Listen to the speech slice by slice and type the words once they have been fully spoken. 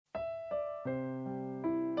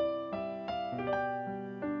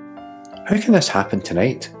How can this happen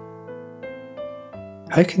tonight?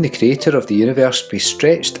 How can the creator of the universe be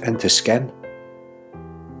stretched into skin?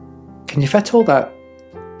 Can you fit all that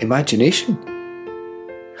imagination?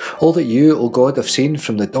 All that you, O God, have seen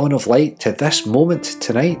from the dawn of light to this moment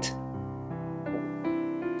tonight?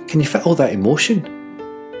 Can you fit all that emotion?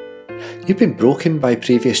 You've been broken by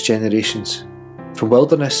previous generations, from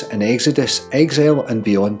wilderness and exodus, exile and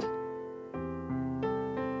beyond.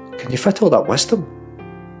 Can you fit all that wisdom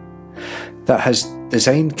that has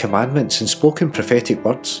designed commandments and spoken prophetic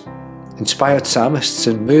words, inspired psalmists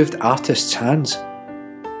and moved artists' hands?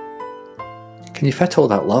 Can you fit all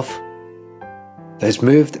that love that has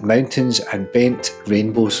moved mountains and bent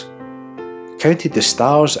rainbows, counted the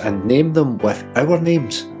stars and named them with our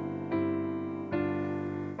names?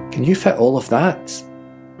 Can you fit all of that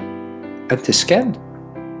into skin?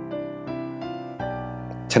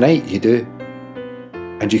 Tonight you do,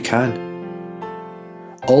 and you can.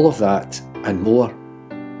 All of that and more.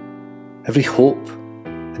 Every hope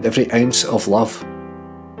and every ounce of love.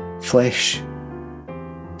 Flesh.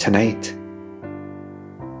 Tonight.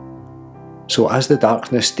 So as the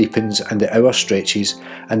darkness deepens and the hour stretches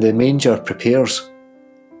and the manger prepares,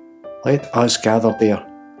 let us gather there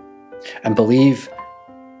and believe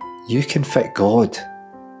you can fit God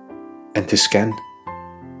into skin.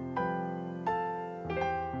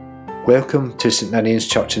 Welcome to St Ninian's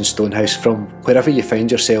Church in Stonehouse from wherever you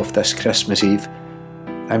find yourself this Christmas Eve.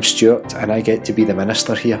 I'm Stuart and I get to be the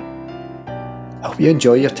minister here. I hope you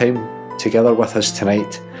enjoy your time together with us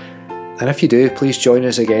tonight, and if you do, please join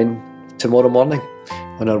us again tomorrow morning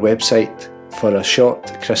on our website for a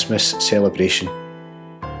short Christmas celebration.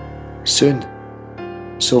 Soon,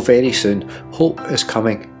 so very soon, hope is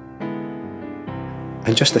coming.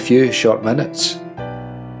 In just a few short minutes,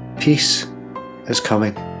 peace is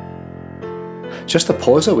coming. Just a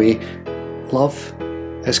pause away, love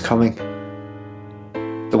is coming.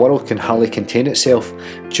 The world can hardly contain itself.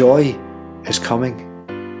 Joy is coming.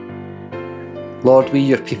 Lord, we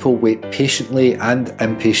your people wait patiently and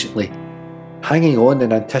impatiently, hanging on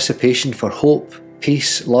in anticipation for hope,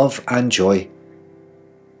 peace, love and joy.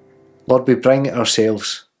 Lord, we bring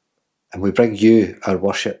ourselves and we bring you our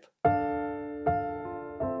worship.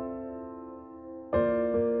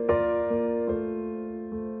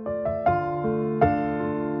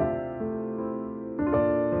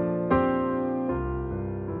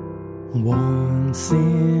 Once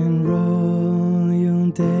in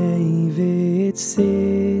royal David's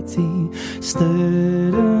city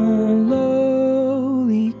stood a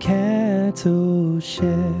lowly cattle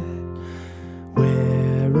shed,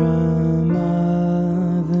 where a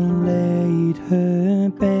mother laid her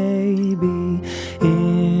baby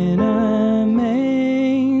in a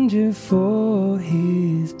manger for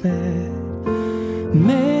his bed.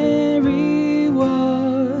 Mary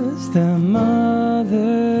was the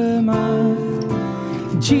mother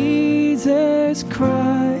of Jesus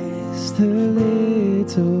Christ, the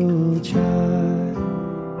little child.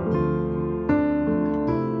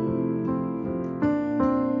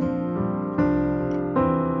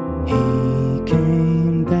 He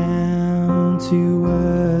came down to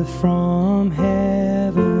earth from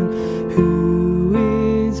heaven,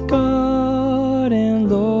 who is God and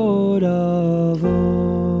Lord of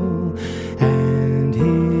all, and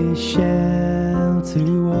his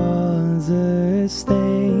shelter was a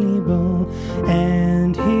stable,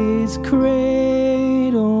 and his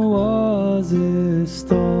cradle was a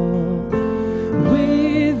stall.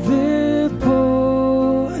 With the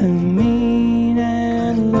poor and mean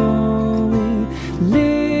and lowly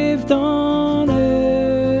lived on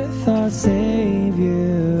earth our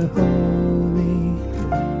Saviour holy.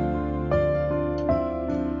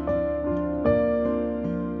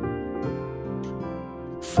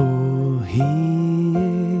 For he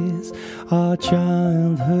is our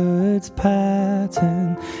childhood's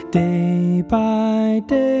pattern, day by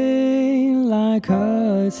day like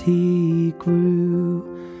us he grew.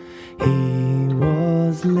 He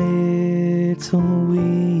was little,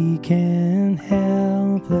 weak and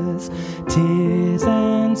helpless, tears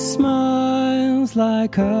and smiles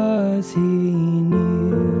like us he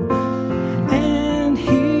knew. And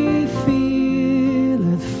he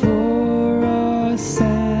feeleth for our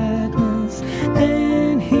sadness,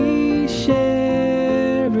 and he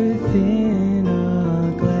shareth in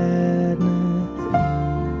our gladness.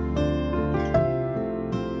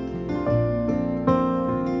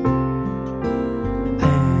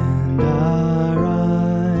 And our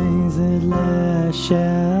eyes at last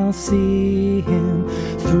shall see him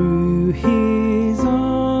through his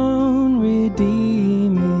own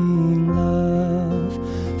redeeming love.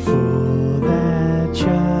 For that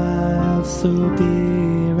child so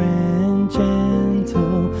dear and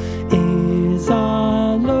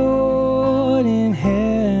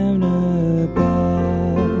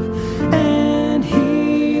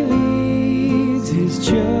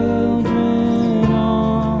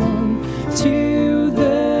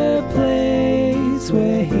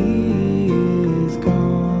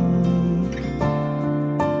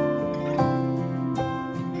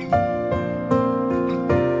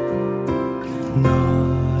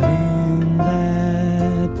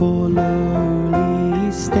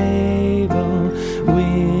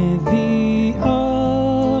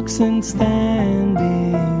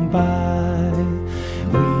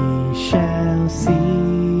see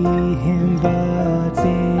him, but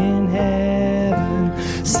in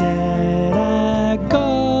heaven, set at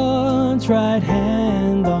God's right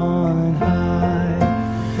hand on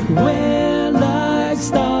high, where like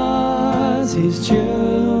stars his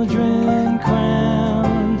children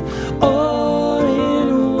crowned, all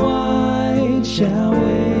in white shall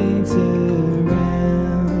wait around.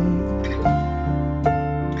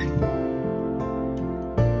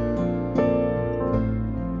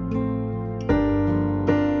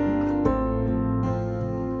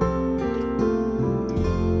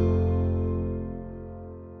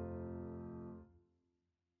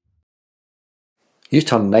 You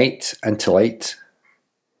turn night into light.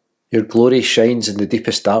 Your glory shines in the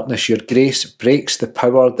deepest darkness. Your grace breaks the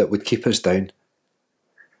power that would keep us down.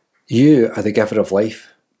 You are the giver of life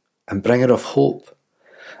and bringer of hope,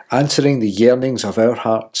 answering the yearnings of our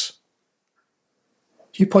hearts.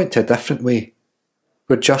 You point to a different way,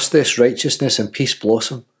 where justice, righteousness and peace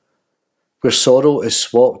blossom, where sorrow is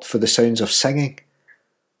swapped for the sounds of singing,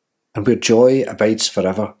 and where joy abides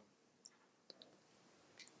forever.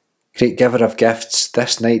 Great giver of gifts,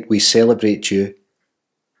 this night we celebrate you.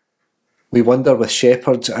 We wonder with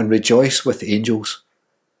shepherds and rejoice with angels.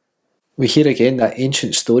 We hear again that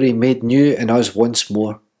ancient story made new in us once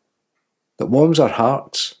more, that warms our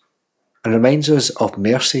hearts and reminds us of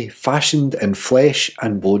mercy fashioned in flesh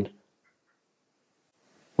and bone.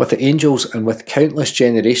 With the angels and with countless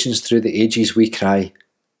generations through the ages we cry,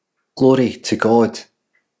 glory to God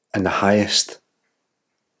in the highest.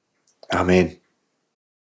 Amen.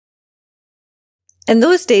 In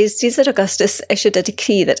those days, Caesar Augustus issued a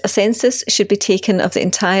decree that a census should be taken of the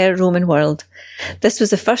entire Roman world. This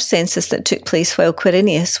was the first census that took place while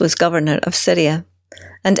Quirinius was governor of Syria,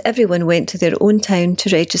 and everyone went to their own town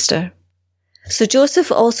to register. So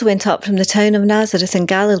Joseph also went up from the town of Nazareth in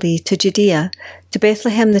Galilee to Judea, to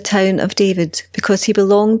Bethlehem the town of David, because he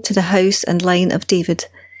belonged to the house and line of David.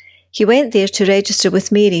 He went there to register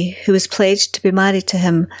with Mary, who was pledged to be married to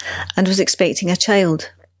him and was expecting a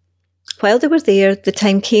child. While they were there, the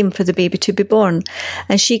time came for the baby to be born,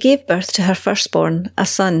 and she gave birth to her firstborn, a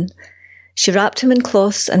son. She wrapped him in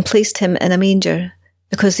cloths and placed him in a manger,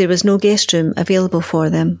 because there was no guest room available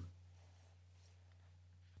for them.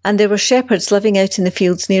 And there were shepherds living out in the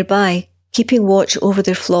fields nearby, keeping watch over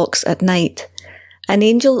their flocks at night. An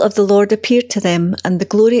angel of the Lord appeared to them, and the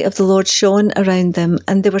glory of the Lord shone around them,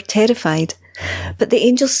 and they were terrified. But the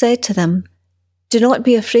angel said to them, "Do not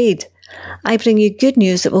be afraid. I bring you good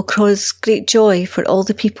news that will cause great joy for all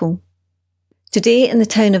the people. Today in the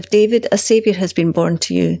town of David a Saviour has been born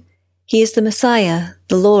to you. He is the Messiah,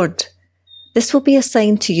 the Lord. This will be a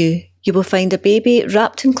sign to you. You will find a baby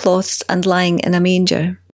wrapped in cloths and lying in a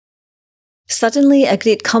manger." Suddenly a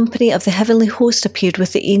great company of the heavenly host appeared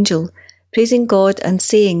with the angel, praising God and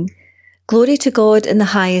saying, "Glory to God in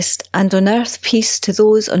the highest, and on earth peace to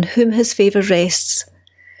those on whom his favour rests."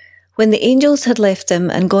 When the angels had left them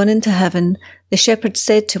and gone into heaven, the shepherds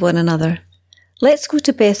said to one another, "Let's go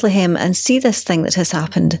to Bethlehem and see this thing that has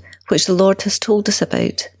happened, which the Lord has told us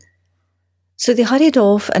about." So they hurried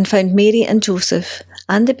off and found Mary and Joseph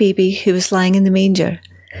and the baby who was lying in the manger.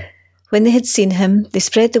 When they had seen him, they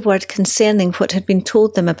spread the word concerning what had been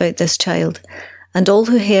told them about this child, and all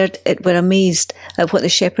who heard it were amazed at what the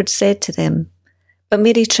shepherds said to them. But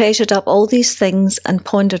Mary treasured up all these things and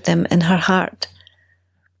pondered them in her heart.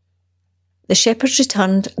 The shepherds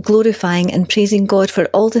returned, glorifying and praising God for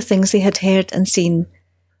all the things they had heard and seen,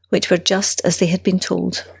 which were just as they had been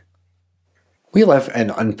told. We live in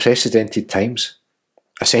unprecedented times.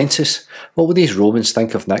 A census? What will these Romans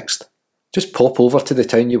think of next? Just pop over to the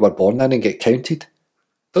town you were born in and get counted?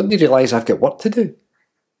 Don't you realise I've got work to do?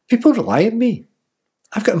 People rely on me.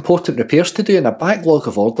 I've got important repairs to do and a backlog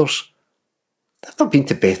of orders. I've not been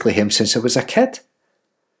to Bethlehem since I was a kid.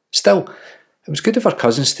 Still, it was good of our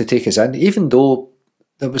cousins to take us in, even though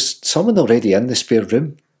there was someone already in the spare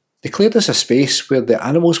room. They cleared us a space where the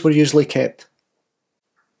animals were usually kept.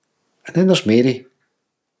 And then there's Mary.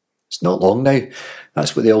 It's not long now.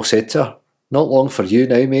 That's what they all said to her. Not long for you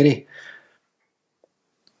now, Mary.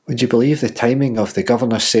 Would you believe the timing of the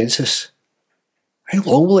governor's census? How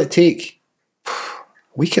long will it take? A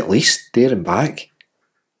week at least, there and back.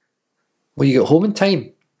 Will you get home in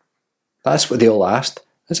time? That's what they all asked,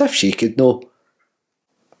 as if she could know.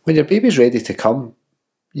 When your baby's ready to come,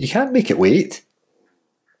 you can't make it wait.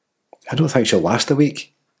 I don't think she'll last a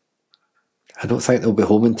week. I don't think they'll be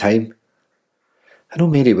home in time. I know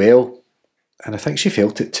Mary well, and I think she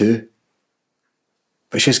felt it too.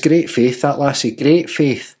 But she has great faith, that lassie, great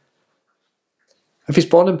faith. If he's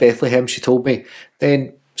born in Bethlehem, she told me,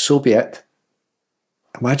 then so be it.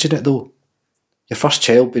 Imagine it though. Your first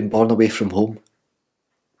child being born away from home.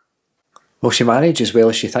 Will she manage as well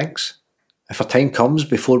as she thinks? If her time comes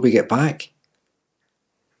before we get back?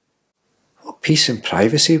 What peace and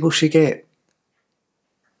privacy will she get?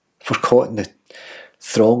 If we're caught in the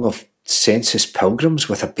throng of census pilgrims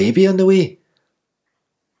with a baby on the way?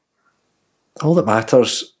 All that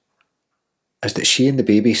matters is that she and the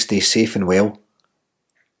baby stay safe and well.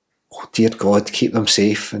 Oh dear God, keep them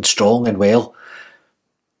safe and strong and well.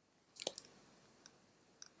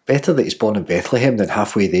 Better that he's born in Bethlehem than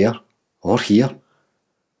halfway there, or here.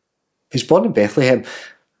 If he's born in Bethlehem,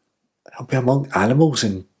 he'll be among animals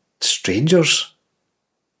and strangers.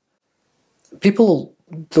 People,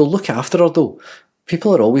 they'll look after her though.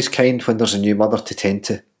 People are always kind when there's a new mother to tend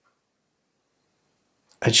to.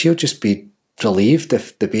 And she'll just be relieved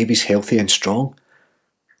if the baby's healthy and strong.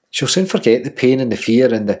 She'll soon forget the pain and the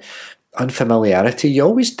fear and the unfamiliarity. You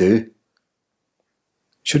always do.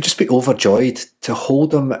 She'll just be overjoyed to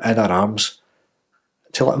hold him in her arms,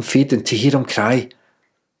 to let him feed and to hear him cry.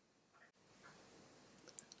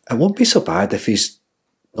 It won't be so bad if he's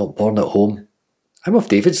not born at home. I'm of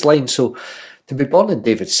David's line, so to be born in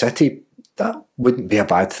David's city, that wouldn't be a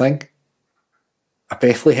bad thing. A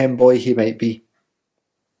Bethlehem boy he might be,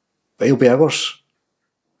 but he'll be ours.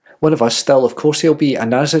 One of us still, of course he'll be, a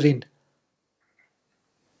Nazarene.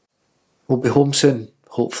 We'll be home soon,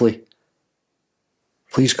 hopefully.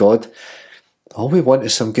 Please God, all we want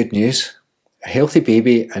is some good news. A healthy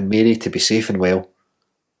baby and Mary to be safe and well.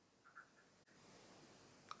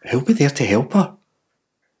 Who'll be there to help her?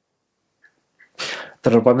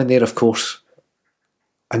 There are women there, of course,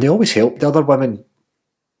 and they always help the other women,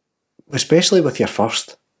 especially with your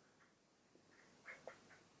first.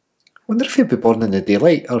 I wonder if he'll be born in the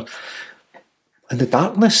daylight or in the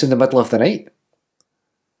darkness in the middle of the night.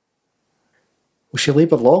 Will she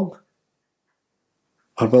labour long?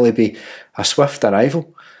 Or will he be a swift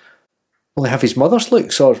arrival? Will he have his mother's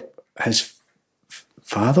looks or his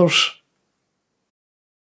father's?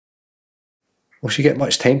 Will she get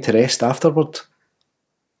much time to rest afterward?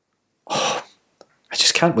 Oh, I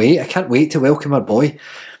just can't wait. I can't wait to welcome our boy.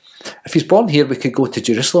 If he's born here, we could go to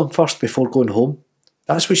Jerusalem first before going home.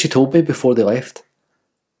 That's what she told me before they left.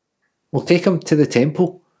 We'll take him to the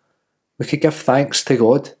temple. We could give thanks to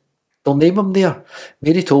God. They'll name him there.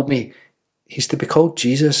 Mary told me he's to be called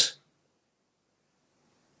Jesus.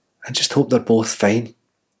 I just hope they're both fine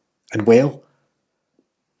and well.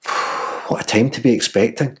 What a time to be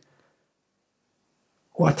expecting.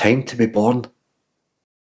 What a time to be born.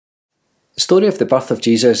 The story of the birth of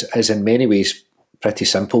Jesus is in many ways pretty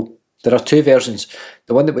simple. There are two versions,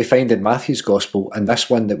 the one that we find in Matthew's Gospel and this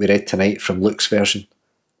one that we read tonight from Luke's version.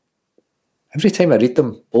 Every time I read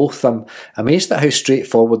them both, I'm amazed at how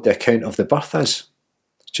straightforward the account of the birth is.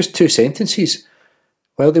 It's just 2 sentences.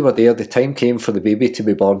 While they were there, the time came for the baby to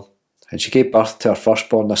be born, and she gave birth to her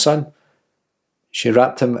firstborn, a son. She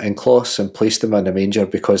wrapped him in cloths and placed him in a manger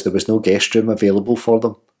because there was no guest room available for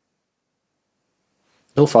them.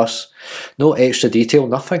 No fuss, no extra detail,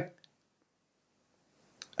 nothing.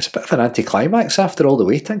 It's a bit of an anticlimax after all the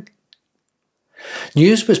waiting.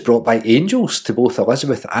 News was brought by angels to both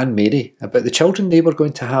Elizabeth and Mary about the children they were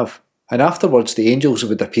going to have, and afterwards the angels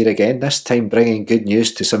would appear again, this time bringing good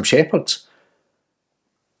news to some shepherds.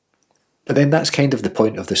 But then that's kind of the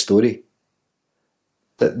point of the story.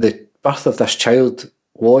 That the birth of this child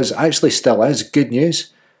was, actually still is, good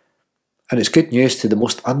news. And it's good news to the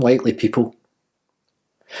most unlikely people.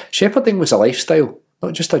 Shepherding was a lifestyle,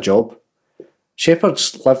 not just a job.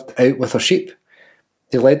 Shepherds lived out with their sheep.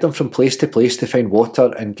 They led them from place to place to find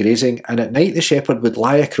water and grazing, and at night the shepherd would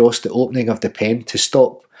lie across the opening of the pen to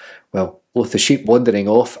stop, well, both the sheep wandering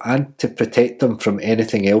off and to protect them from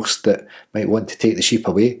anything else that might want to take the sheep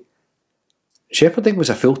away. Shepherding was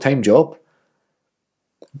a full-time job,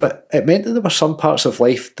 but it meant that there were some parts of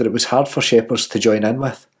life that it was hard for shepherds to join in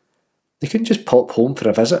with. They couldn't just pop home for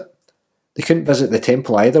a visit. They couldn't visit the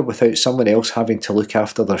temple either without someone else having to look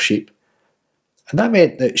after their sheep. And that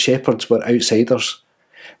meant that shepherds were outsiders,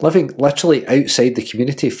 living literally outside the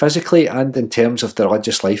community, physically and in terms of the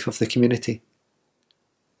religious life of the community.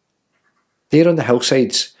 There on the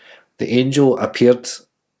hillsides, the angel appeared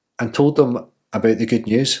and told them about the good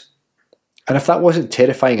news. And if that wasn't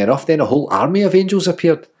terrifying enough, then a whole army of angels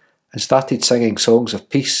appeared and started singing songs of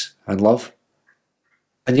peace and love.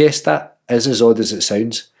 And yes, that is as odd as it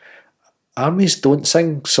sounds. Armies don't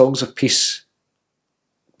sing songs of peace,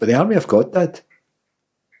 but the army of God did.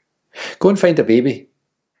 Go and find a baby.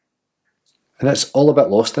 And it's all a bit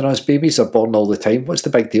lost in us. Babies are born all the time. What's the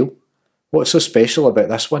big deal? What's so special about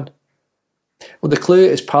this one? Well, the clue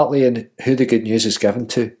is partly in who the good news is given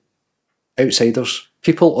to. outsiders,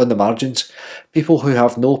 people on the margins, people who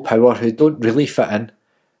have no power, who don't really fit in,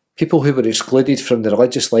 people who were excluded from the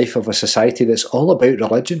religious life of a society that's all about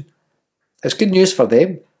religion. It's good news for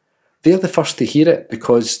them. They're the first to hear it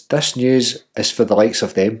because this news is for the likes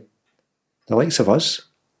of them, the likes of us.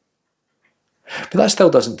 But that still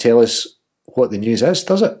doesn't tell us what the news is,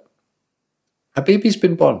 does it? A baby's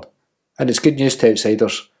been born, and it's good news to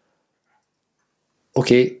outsiders.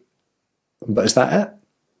 Okay, but is that it?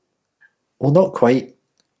 Well, not quite.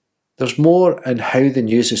 There's more in how the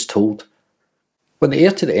news is told. When the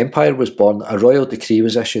heir to the empire was born, a royal decree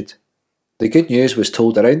was issued. The good news was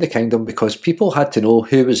told around the kingdom because people had to know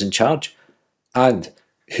who was in charge and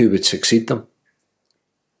who would succeed them.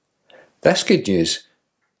 This good news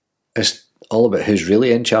is all about who's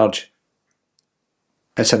really in charge.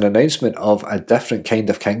 It's an announcement of a different kind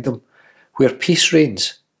of kingdom where peace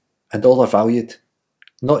reigns and all are valued,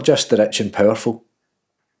 not just the rich and powerful.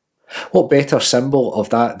 What better symbol of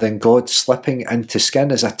that than God slipping into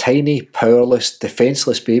skin as a tiny, powerless,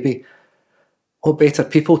 defenceless baby? What better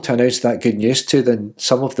people to announce that good news to than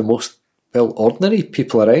some of the most, ordinary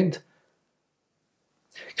people around?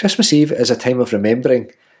 Christmas Eve is a time of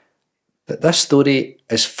remembering that this story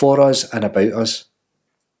is for us and about us.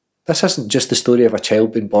 This isn't just the story of a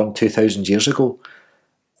child being born 2,000 years ago.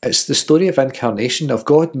 It's the story of incarnation, of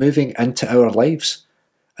God moving into our lives.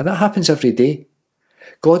 And that happens every day.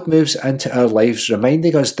 God moves into our lives,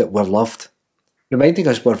 reminding us that we're loved, reminding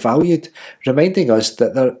us we're valued, reminding us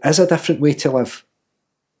that there is a different way to live,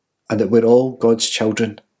 and that we're all God's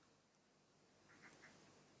children.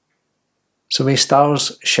 So may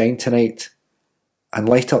stars shine tonight and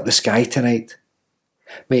light up the sky tonight.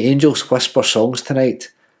 May angels whisper songs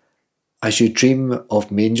tonight as you dream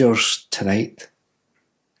of mangers tonight.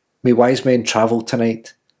 May wise men travel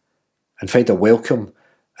tonight and find a welcome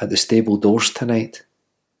at the stable doors tonight.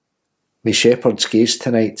 May shepherds gaze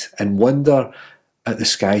tonight and wonder at the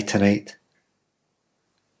sky tonight.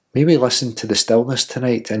 May we listen to the stillness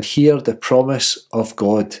tonight and hear the promise of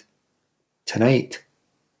God tonight.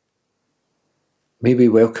 May we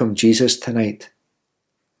welcome Jesus tonight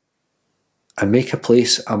and make a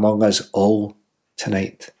place among us all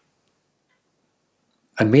tonight.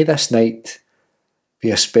 And may this night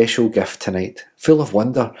be a special gift tonight, full of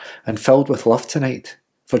wonder and filled with love tonight,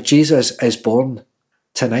 for Jesus is born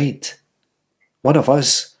tonight. One of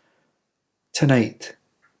us tonight.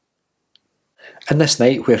 In this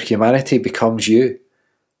night where humanity becomes you,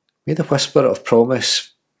 may the whisper of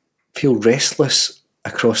promise feel restless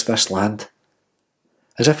across this land,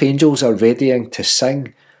 as if angels are readying to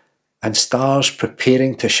sing and stars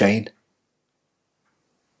preparing to shine.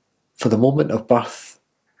 For the moment of birth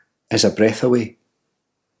is a breath away.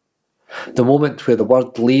 The moment where the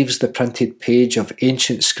word leaves the printed page of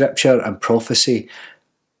ancient scripture and prophecy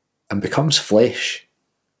and becomes flesh.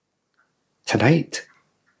 Tonight.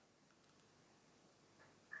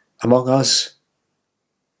 Among us.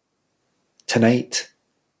 Tonight.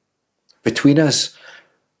 Between us.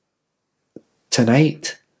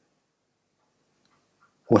 Tonight.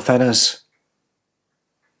 Within us.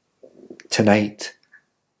 Tonight.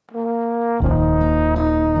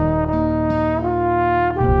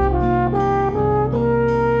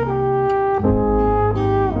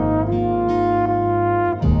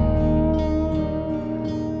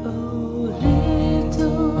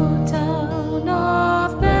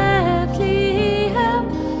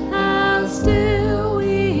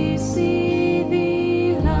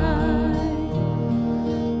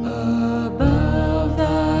 Above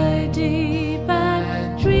thy deep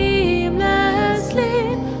and dreamless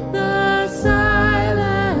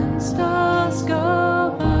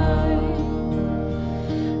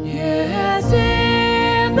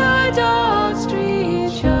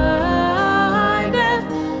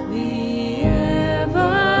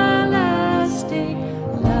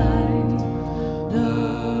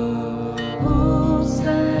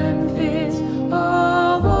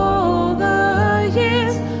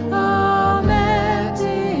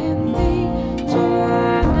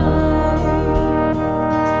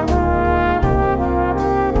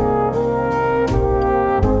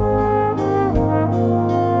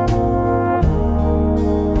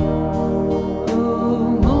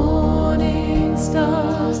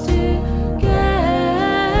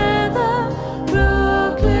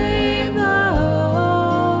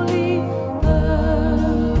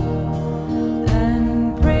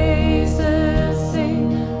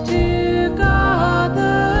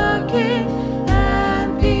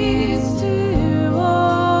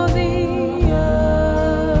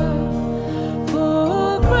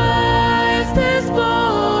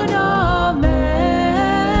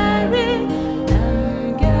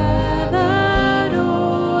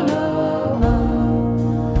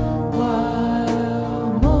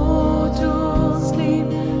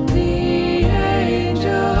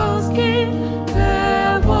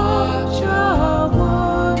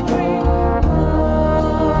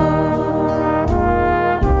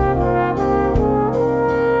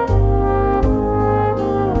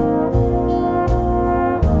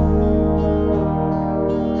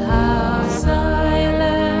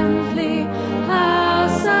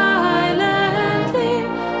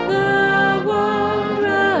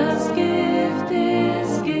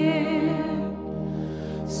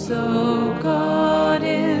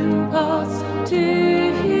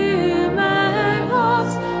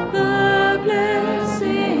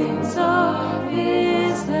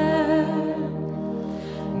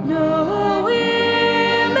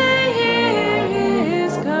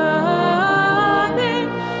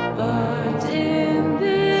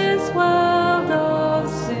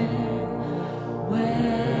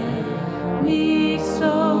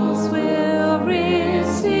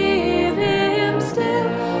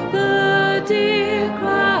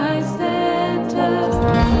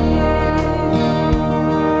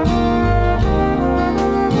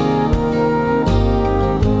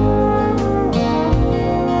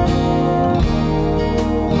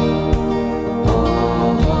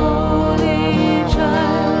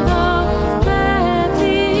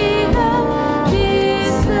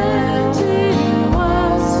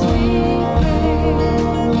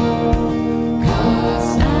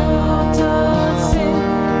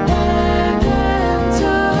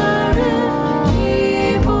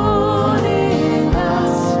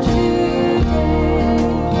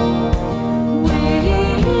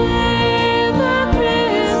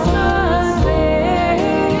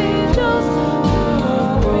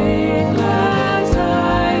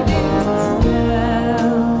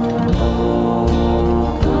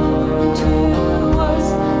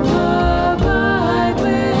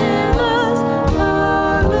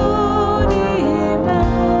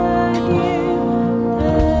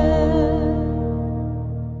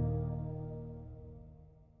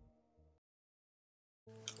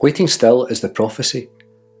Waiting still is the prophecy.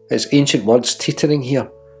 It's ancient words teetering here,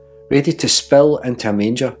 ready to spill into a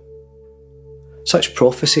manger. Such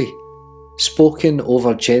prophecy, spoken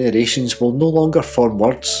over generations, will no longer form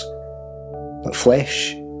words, but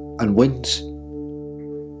flesh and wounds.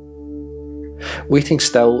 Waiting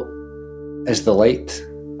still is the light,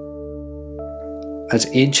 as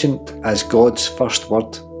ancient as God's first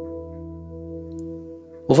word.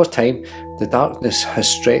 Over time, the darkness has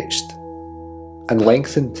stretched and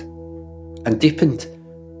lengthened and deepened.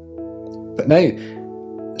 But now,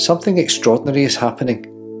 something extraordinary is happening.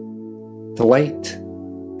 The light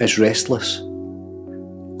is restless,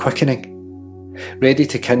 quickening, ready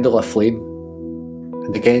to kindle a flame,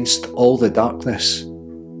 and against all the darkness,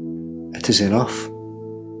 it is enough.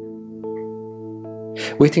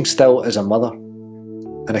 Waiting still is a mother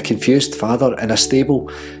and a confused father in a stable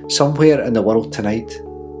somewhere in the world tonight,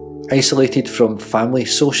 isolated from family,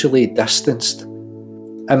 socially distanced,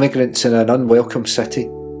 immigrants in an unwelcome city,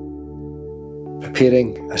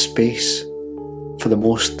 preparing a space for the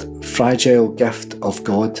most fragile gift of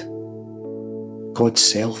God, God's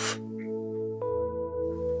self.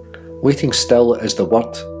 Waiting still is the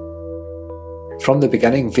Word, from the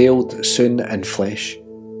beginning veiled soon in flesh.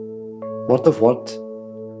 Word of word,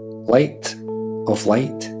 light of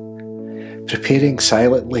light, preparing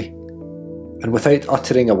silently and without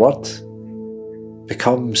uttering a word,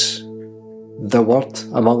 becomes the Word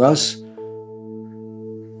among us.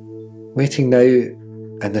 Waiting now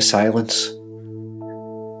in the silence,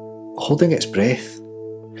 holding its breath,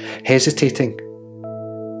 hesitating,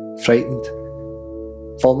 frightened,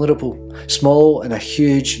 vulnerable, small in a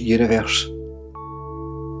huge universe,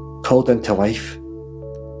 called into life,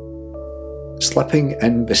 slipping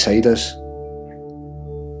in beside us,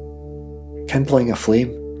 kindling a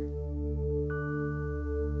flame.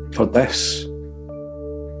 For this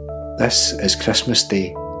is Christmas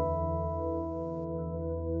Day.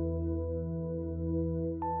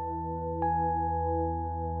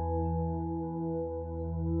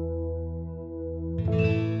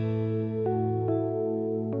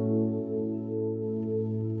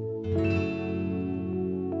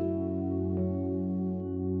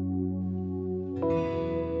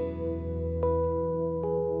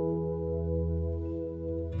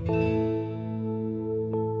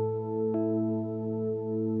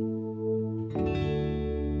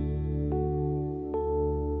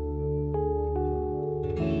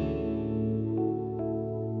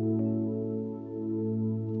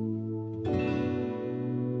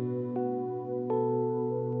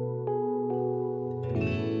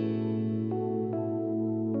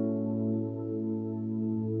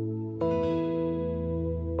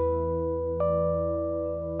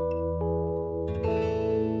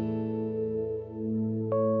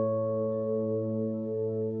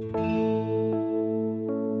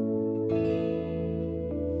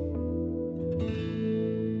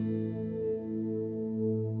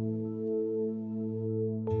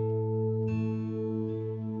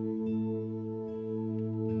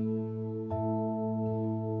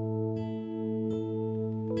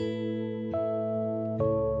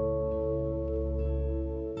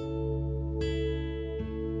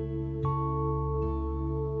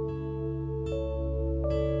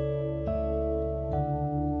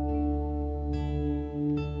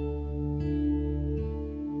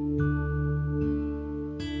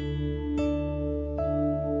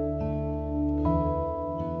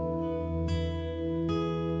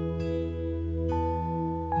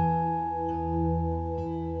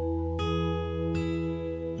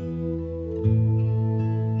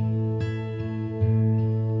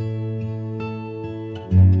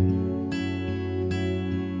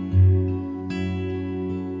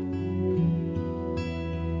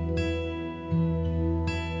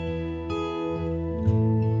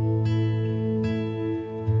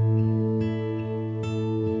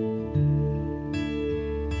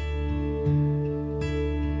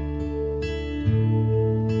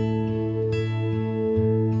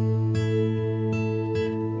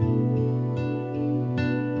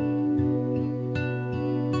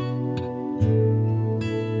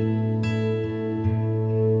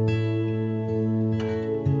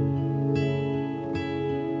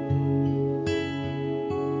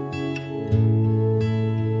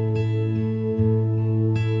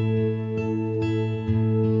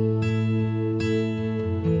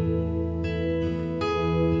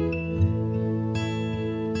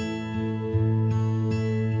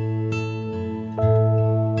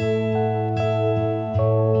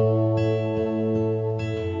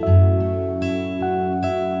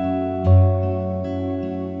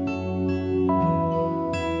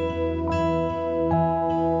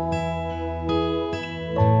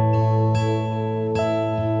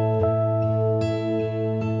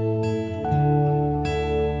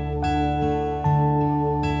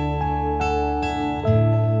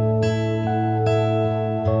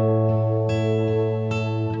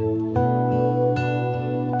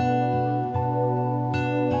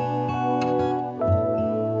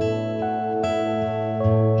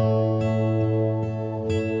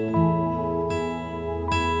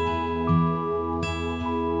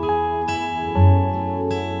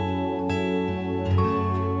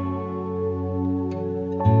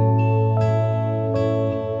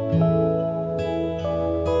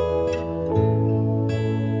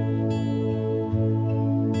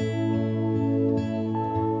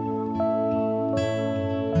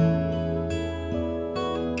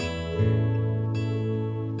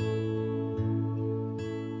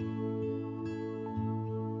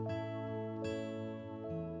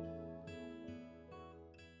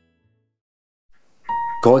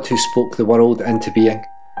 God who spoke the world into being,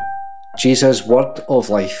 Jesus, Word of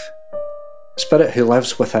life, Spirit who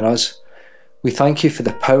lives within us, we thank you for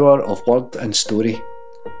the power of word and story,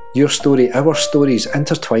 your story, our stories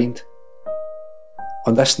intertwined.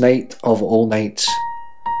 On this night of all nights,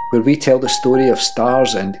 where we tell the story of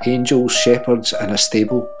stars and angels, shepherds in a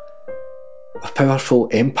stable, of powerful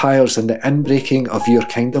empires and the inbreaking of your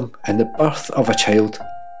kingdom and the birth of a child,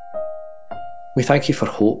 we thank you for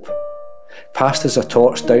hope, passed as a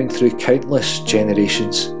torch down through countless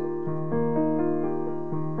generations.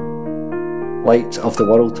 Light of the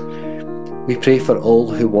world, we pray for all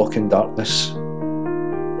who walk in darkness,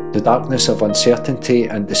 the darkness of uncertainty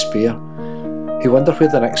and despair, who wonder where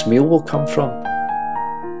the next meal will come from,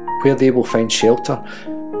 where they will find shelter,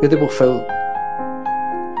 where they will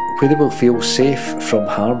feel safe from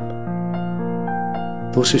harm.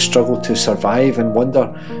 Those who struggle to survive and wonder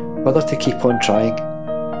whether to keep on trying.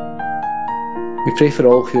 We pray for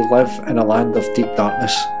all who live in a land of deep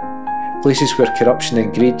darkness, places where corruption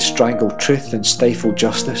and greed strangle truth and stifle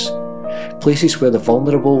justice, places where the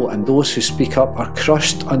vulnerable and those who speak up are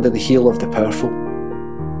crushed under the heel of the powerful.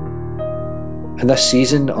 In this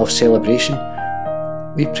season of celebration,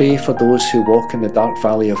 we pray for those who walk in the dark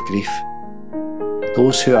valley of grief,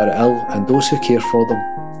 those who are ill and those who care for them,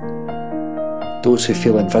 those who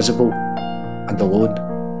feel invisible and alone.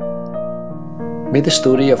 May the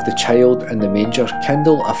story of the child in the manger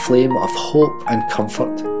kindle a flame of hope and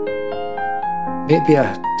comfort. May it be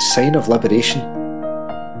a sign of liberation.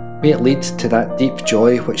 May it lead to that deep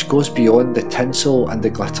joy which goes beyond the tinsel and the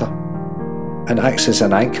glitter and acts as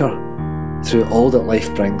an anchor through all that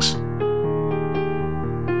life brings.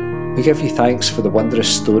 We give you thanks for the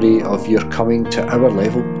wondrous story of your coming to our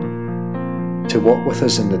level, to walk with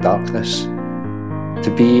us in the darkness,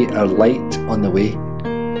 to be our light on the way,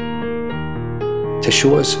 to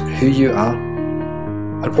show us who you are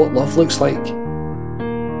and what love looks like.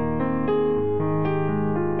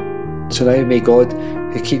 So now may God,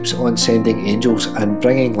 who keeps on sending angels and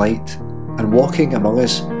bringing light and walking among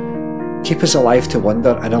us, keep us alive to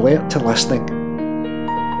wonder and alert to listening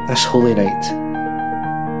this holy night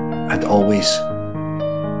and always.